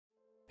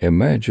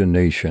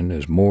Imagination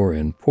is more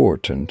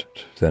important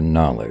than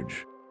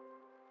knowledge.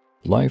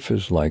 Life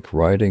is like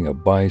riding a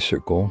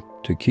bicycle.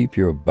 To keep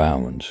your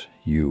balance,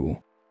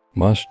 you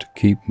must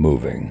keep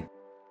moving.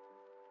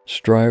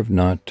 Strive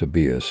not to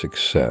be a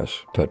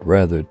success, but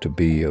rather to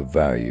be of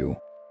value.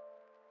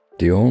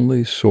 The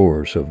only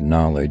source of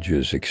knowledge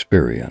is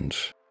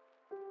experience.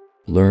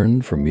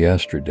 Learn from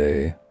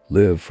yesterday,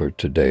 live for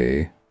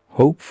today,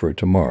 hope for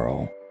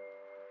tomorrow.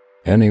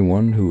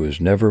 Anyone who has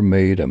never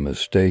made a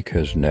mistake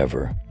has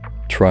never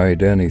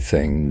tried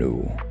anything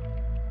new.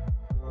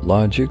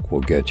 Logic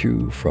will get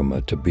you from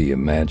a to-be.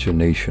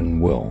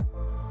 Imagination will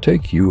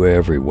take you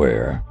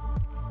everywhere.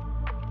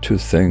 Two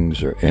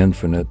things are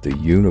infinite: the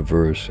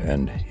universe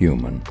and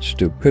human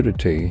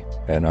stupidity,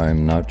 and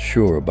I'm not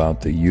sure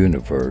about the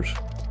universe.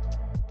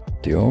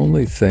 The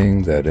only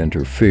thing that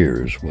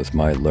interferes with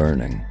my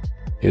learning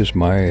is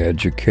my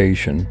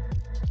education.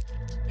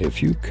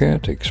 If you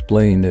can't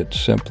explain it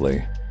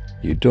simply,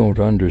 you don't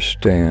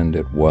understand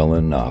it well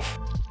enough.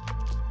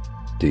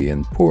 The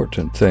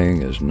important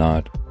thing is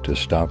not to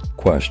stop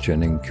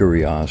questioning.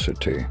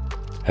 Curiosity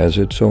has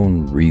its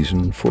own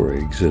reason for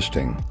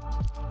existing.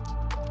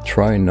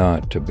 Try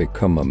not to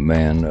become a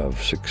man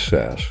of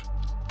success,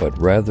 but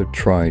rather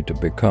try to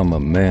become a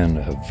man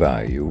of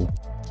value.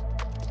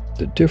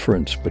 The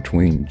difference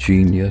between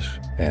genius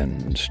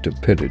and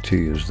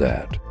stupidity is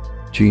that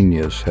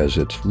genius has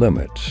its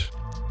limits.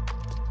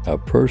 A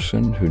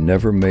person who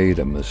never made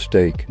a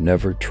mistake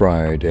never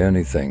tried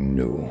anything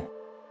new.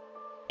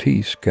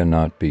 Peace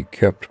cannot be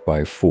kept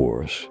by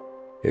force.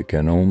 It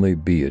can only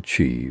be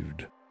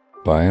achieved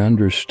by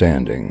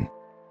understanding.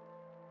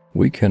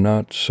 We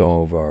cannot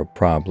solve our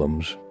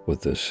problems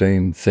with the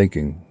same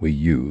thinking we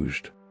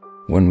used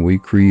when we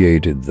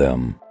created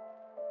them.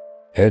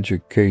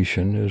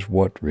 Education is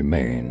what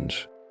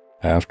remains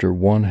after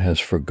one has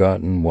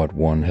forgotten what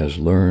one has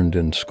learned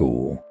in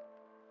school.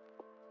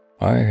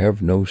 I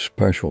have no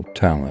special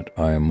talent.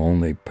 I am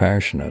only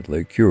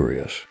passionately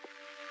curious.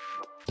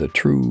 The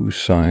true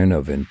sign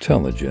of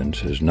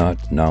intelligence is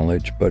not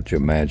knowledge but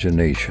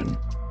imagination.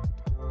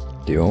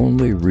 The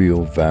only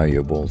real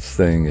valuable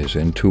thing is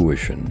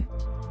intuition.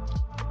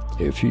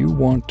 If you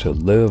want to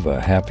live a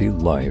happy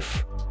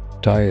life,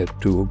 tie it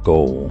to a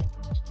goal,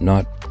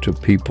 not to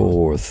people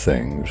or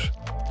things.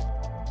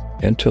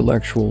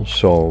 Intellectuals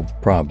solve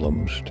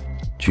problems,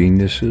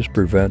 geniuses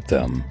prevent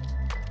them.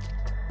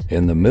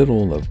 In the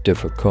middle of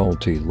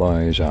difficulty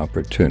lies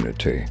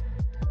opportunity.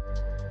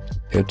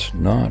 It's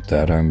not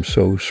that I'm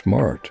so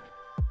smart.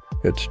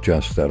 It's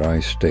just that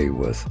I stay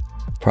with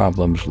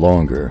problems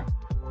longer.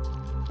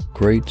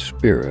 Great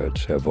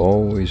spirits have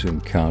always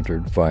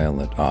encountered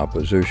violent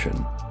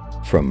opposition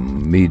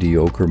from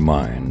mediocre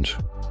minds.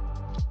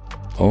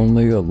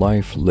 Only a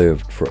life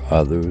lived for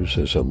others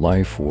is a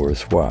life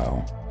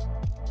worthwhile.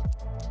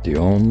 The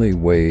only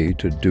way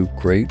to do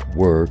great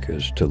work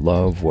is to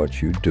love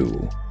what you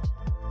do.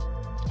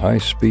 I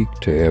speak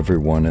to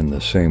everyone in the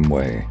same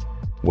way,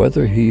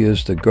 whether he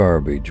is the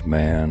garbage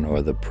man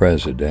or the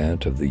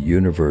president of the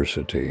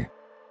university.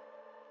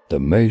 The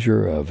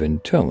measure of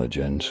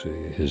intelligence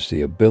is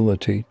the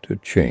ability to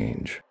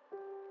change.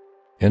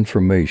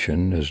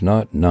 Information is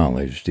not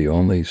knowledge. The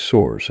only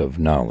source of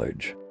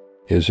knowledge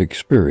is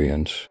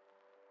experience.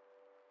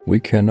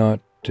 We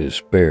cannot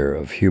despair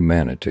of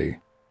humanity,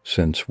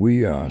 since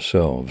we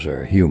ourselves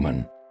are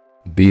human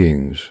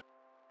beings.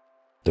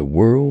 The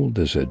world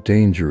is a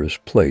dangerous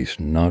place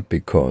not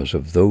because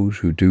of those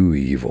who do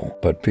evil,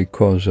 but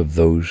because of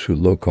those who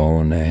look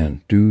on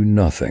and do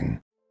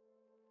nothing.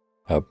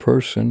 A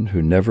person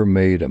who never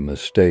made a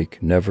mistake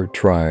never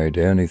tried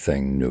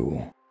anything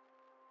new.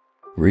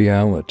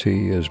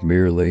 Reality is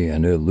merely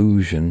an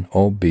illusion,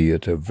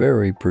 albeit a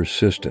very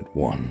persistent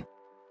one.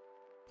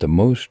 The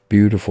most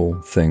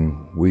beautiful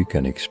thing we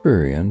can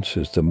experience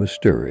is the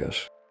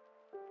mysterious.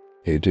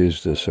 It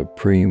is the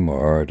supreme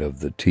art of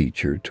the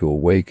teacher to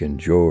awaken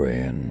joy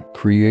in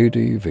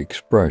creative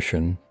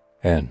expression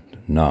and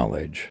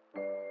knowledge.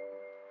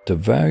 The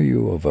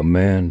value of a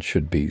man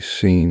should be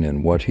seen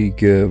in what he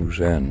gives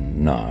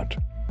and not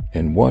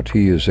in what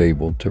he is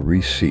able to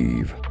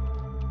receive.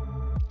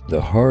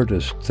 The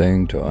hardest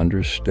thing to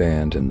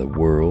understand in the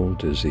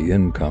world is the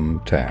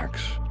income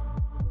tax.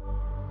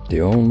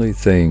 The only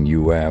thing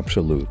you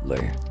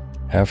absolutely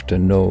have to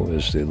know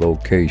is the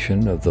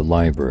location of the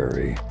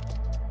library.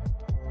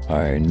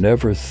 I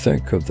never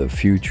think of the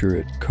future.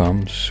 It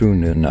comes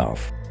soon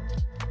enough.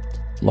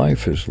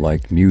 Life is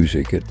like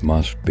music. It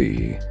must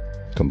be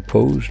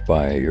composed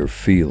by your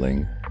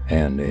feeling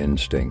and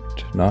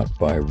instinct, not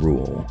by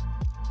rule.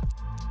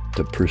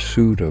 The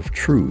pursuit of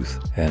truth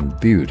and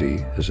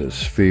beauty is a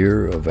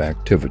sphere of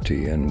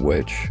activity in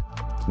which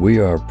we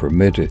are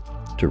permitted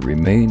to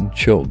remain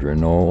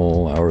children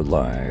all our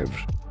lives.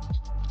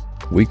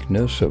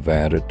 Weakness of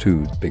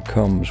attitude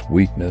becomes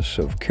weakness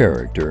of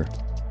character.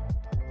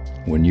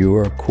 When you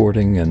are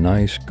courting a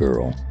nice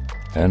girl,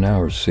 an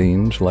hour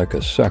seems like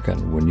a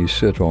second. When you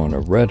sit on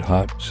a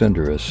red-hot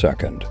cinder, a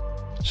second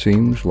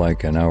seems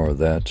like an hour.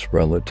 That's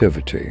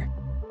relativity.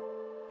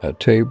 A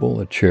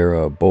table, a chair,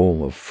 a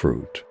bowl of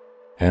fruit,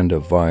 and a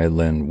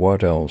violin.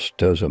 What else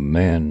does a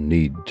man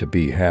need to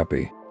be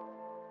happy?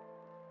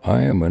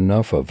 I am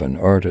enough of an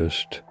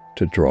artist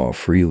to draw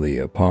freely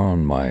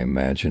upon my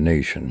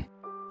imagination.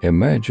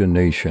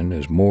 Imagination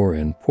is more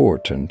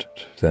important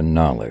than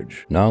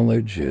knowledge.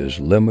 Knowledge is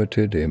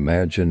limited.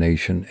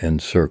 Imagination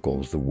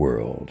encircles the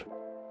world.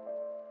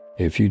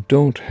 If you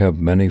don't have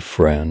many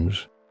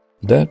friends,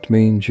 that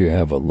means you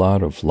have a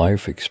lot of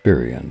life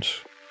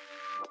experience.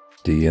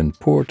 The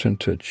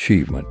important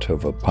achievement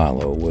of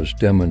Apollo was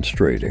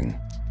demonstrating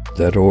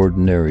that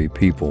ordinary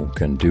people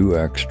can do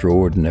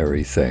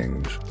extraordinary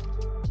things.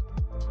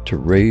 To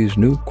raise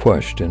new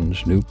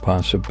questions, new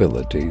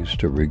possibilities,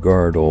 to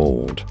regard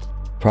old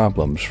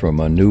problems from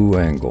a new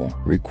angle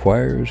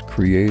requires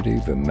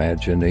creative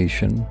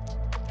imagination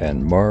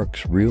and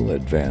marks real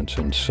advance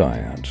in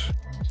science.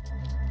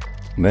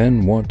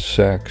 Men want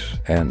sex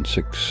and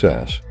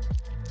success,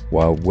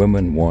 while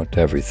women want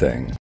everything.